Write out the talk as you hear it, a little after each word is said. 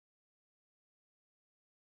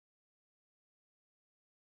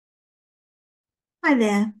Hi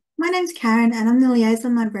there. My name's Karen and I'm the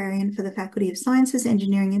Liaison Librarian for the Faculty of Sciences,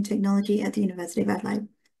 Engineering and Technology at the University of Adelaide.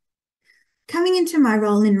 Coming into my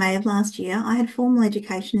role in May of last year, I had formal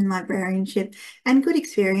education in librarianship and good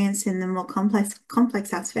experience in the more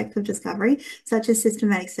complex aspects of discovery, such as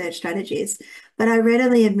systematic search strategies. But I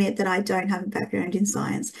readily admit that I don't have a background in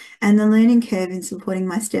science, and the learning curve in supporting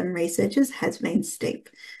my STEM researchers has been steep.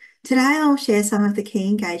 Today, I'll share some of the key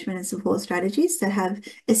engagement and support strategies that have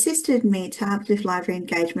assisted me to uplift library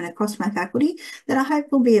engagement across my faculty that I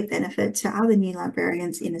hope will be of benefit to other new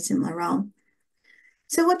librarians in a similar role.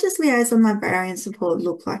 So what does liaison librarian support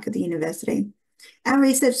look like at the university? Our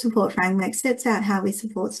research support framework sets out how we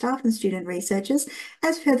support staff and student researchers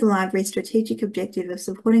as per the library's strategic objective of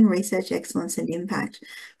supporting research excellence and impact,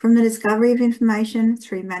 from the discovery of information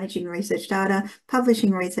through managing research data, publishing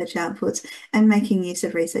research outputs, and making use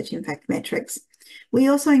of research impact metrics. We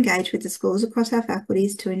also engage with the schools across our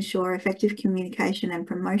faculties to ensure effective communication and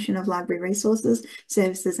promotion of library resources,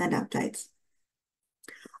 services, and updates.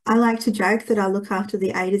 I like to joke that I look after the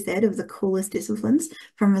A to Z of the coolest disciplines,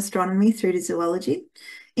 from astronomy through to zoology.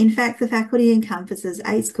 In fact, the faculty encompasses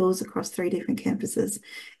 8 schools across 3 different campuses.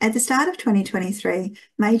 At the start of 2023,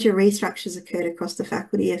 major restructures occurred across the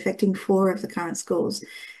faculty, affecting 4 of the current schools.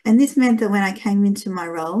 And this meant that when I came into my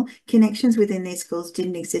role, connections within these schools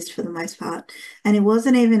didn't exist for the most part. And it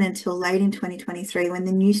wasn't even until late in 2023, when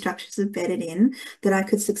the new structures have bedded in, that I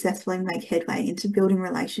could successfully make headway into building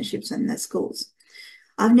relationships in those schools.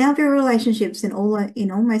 I've now built relationships in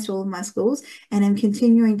almost all of my schools, and am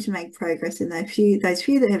continuing to make progress in those few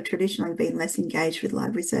that have traditionally been less engaged with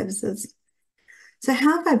library services. So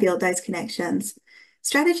how have I built those connections?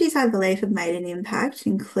 Strategies I believe have made an impact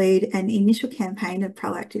include an initial campaign of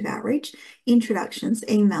proactive outreach, introductions,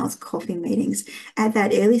 emails, coffee meetings. At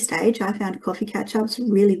that early stage, I found coffee catch-ups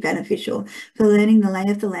really beneficial for learning the lay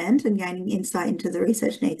of the land and gaining insight into the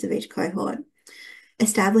research needs of each cohort.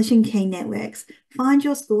 Establishing key networks. Find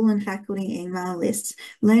your school and faculty email lists.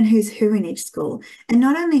 Learn who's who in each school, and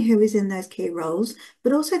not only who is in those key roles,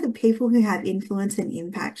 but also the people who have influence and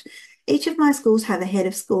impact. Each of my schools have a head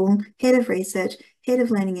of school, head of research, head of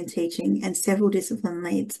learning and teaching, and several discipline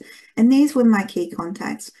leads. And these were my key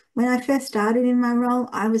contacts. When I first started in my role,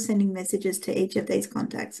 I was sending messages to each of these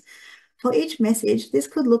contacts. For each message, this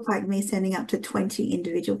could look like me sending up to 20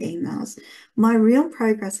 individual emails. My real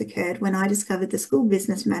progress occurred when I discovered the school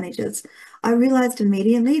business managers. I realised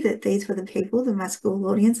immediately that these were the people that my school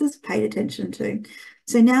audiences paid attention to.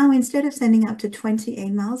 So now, instead of sending up to 20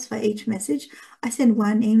 emails for each message, I send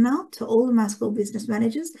one email to all of my school business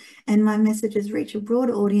managers, and my messages reach a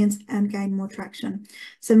broader audience and gain more traction.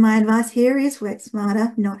 So my advice here is work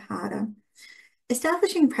smarter, not harder.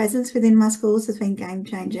 Establishing presence within my schools has been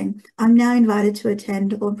game-changing. I'm now invited to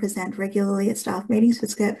attend or present regularly at staff meetings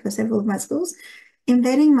for several of my schools.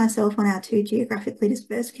 Embedding myself on our 2 geographically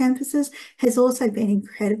dispersed campuses has also been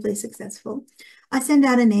incredibly successful. I send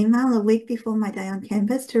out an email a week before my day on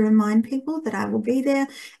campus to remind people that I will be there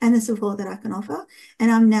and the support that I can offer,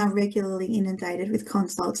 and I'm now regularly inundated with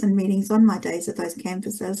consults and meetings on my days at those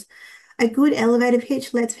campuses. A good elevator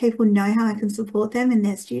pitch lets people know how I can support them and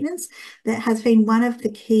their students. That has been one of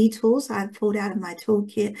the key tools I've pulled out of my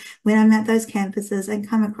toolkit when I'm at those campuses and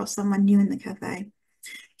come across someone new in the cafe.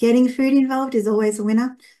 Getting food involved is always a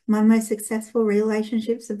winner. My most successful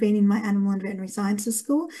relationships have been in my animal and veterinary sciences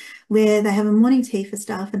school, where they have a morning tea for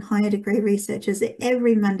staff and higher degree researchers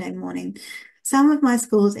every Monday morning. Some of my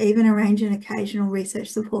schools even arrange an occasional research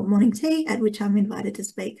support morning tea at which I'm invited to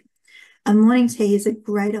speak. A morning tea is a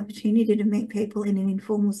great opportunity to meet people in an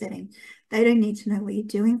informal setting. They don't need to know what you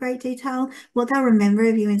do in great detail. What they'll remember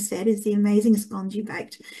of you instead is the amazing scones you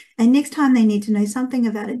baked. And next time they need to know something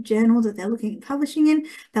about a journal that they're looking at publishing in,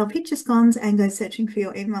 they'll picture scones and go searching for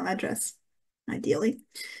your email address, ideally.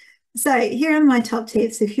 So here are my top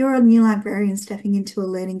tips if you're a new librarian stepping into a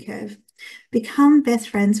learning curve. Become best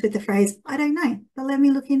friends with the phrase, "I don't know, but let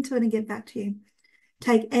me look into it and get back to you."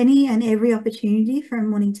 Take any and every opportunity for a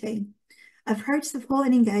morning tea. Approach support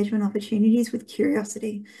and engagement opportunities with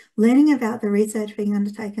curiosity. Learning about the research being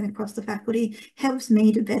undertaken across the faculty helps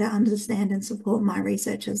me to better understand and support my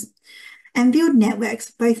researchers. And build networks,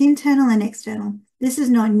 both internal and external. This is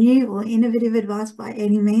not new or innovative advice by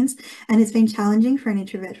any means, and it's been challenging for an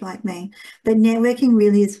introvert like me. But networking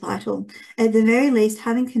really is vital. At the very least,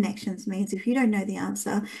 having connections means if you don't know the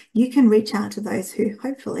answer, you can reach out to those who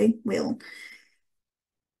hopefully will.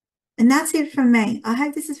 And that's it from me. I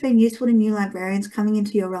hope this has been useful to new librarians coming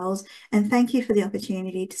into your roles, and thank you for the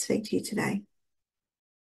opportunity to speak to you today.